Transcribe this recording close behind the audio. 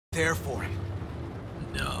there for him.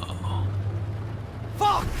 No.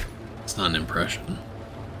 Fuck! It's not an impression.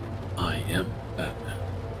 I am Batman.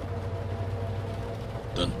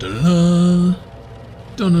 Dun dun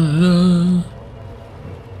dun dun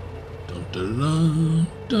dun dun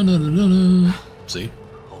dun dun dun dun. See?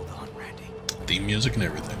 Hold on, Randy. Theme music and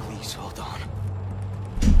everything. Please hold on.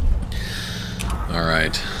 All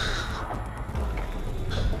right.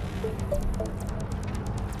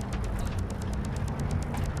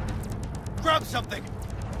 Grab something.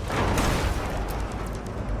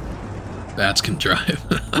 Bats can drive.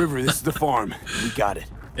 River, this is the farm. We got it.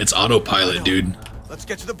 It's autopilot, dude. Let's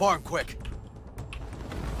get to the barn quick.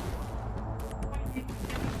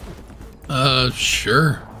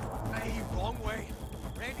 Sure. Hey, wrong way.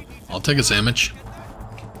 Randy needs I'll take a sandwich.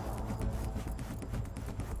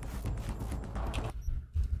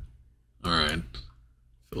 Alright.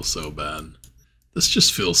 Feels so bad. This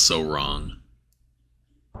just feels so wrong.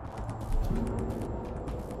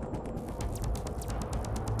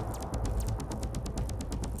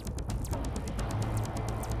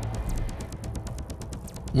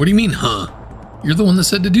 What do you mean, huh? You're the one that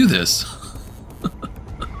said to do this.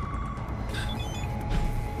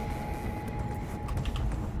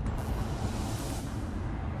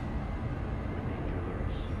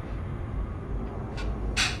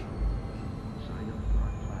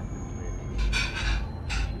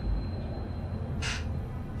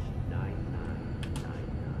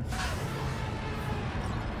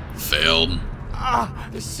 Failed. Ah,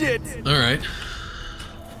 shit. All right.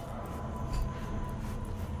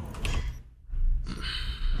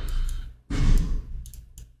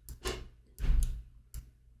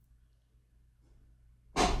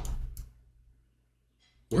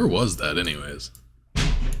 Where was that anyways?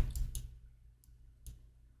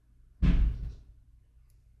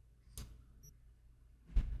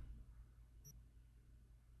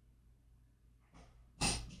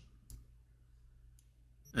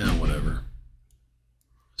 Whatever.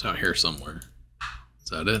 It's out here somewhere. Is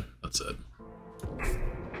that it? That's it.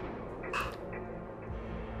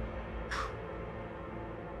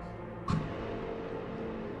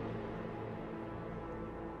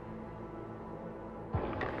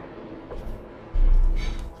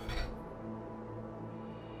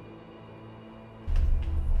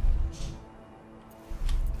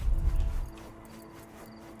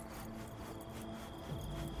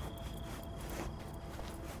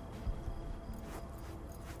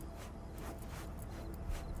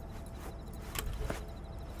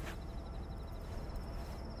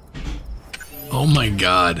 Oh my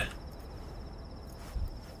god.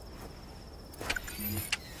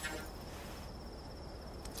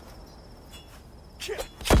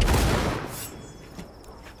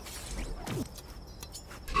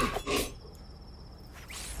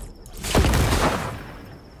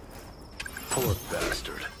 Poor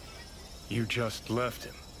bastard. You just left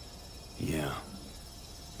him. Yeah.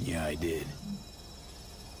 Yeah, I did.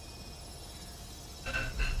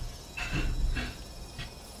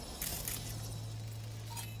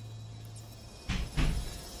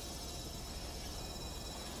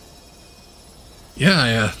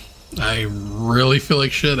 Yeah, I really feel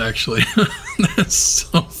like shit, actually. That's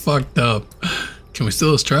so fucked up. Can we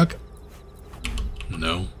steal this truck?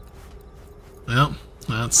 No. Well,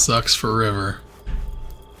 that sucks for River.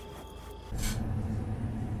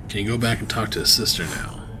 Can you go back and talk to his sister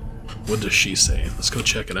now? What does she say? Let's go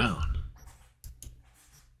check it out.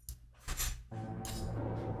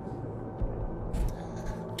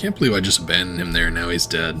 Can't believe I just abandoned him there and now he's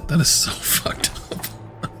dead. That is so fucked up.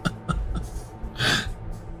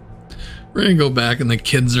 We're gonna go back and the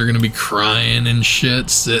kids are gonna be crying and shit,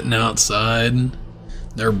 sitting outside.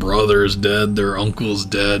 Their brother's dead, their uncle's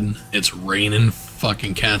dead. It's raining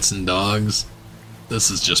fucking cats and dogs. This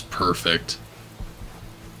is just perfect.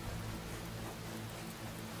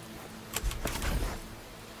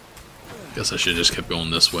 Guess I should have just kept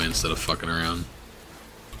going this way instead of fucking around.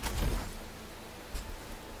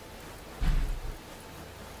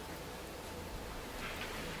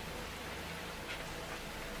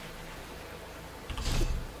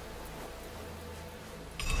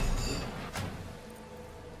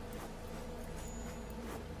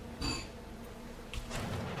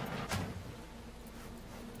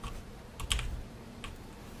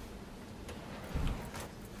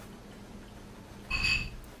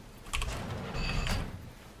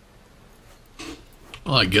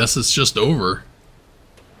 Well, I guess it's just over.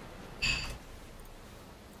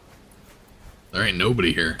 There ain't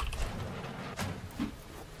nobody here.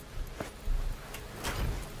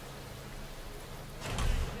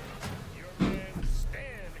 Your man Stan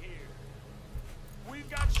here. We've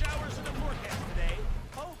got showers in the forecast today.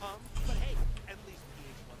 Ho hum.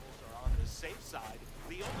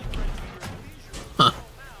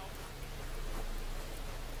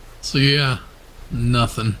 So yeah,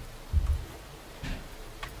 nothing.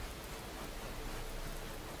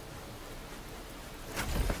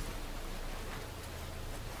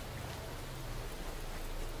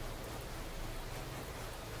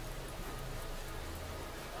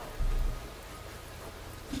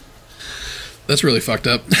 That's really fucked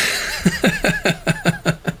up.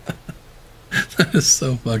 That is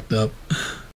so fucked up.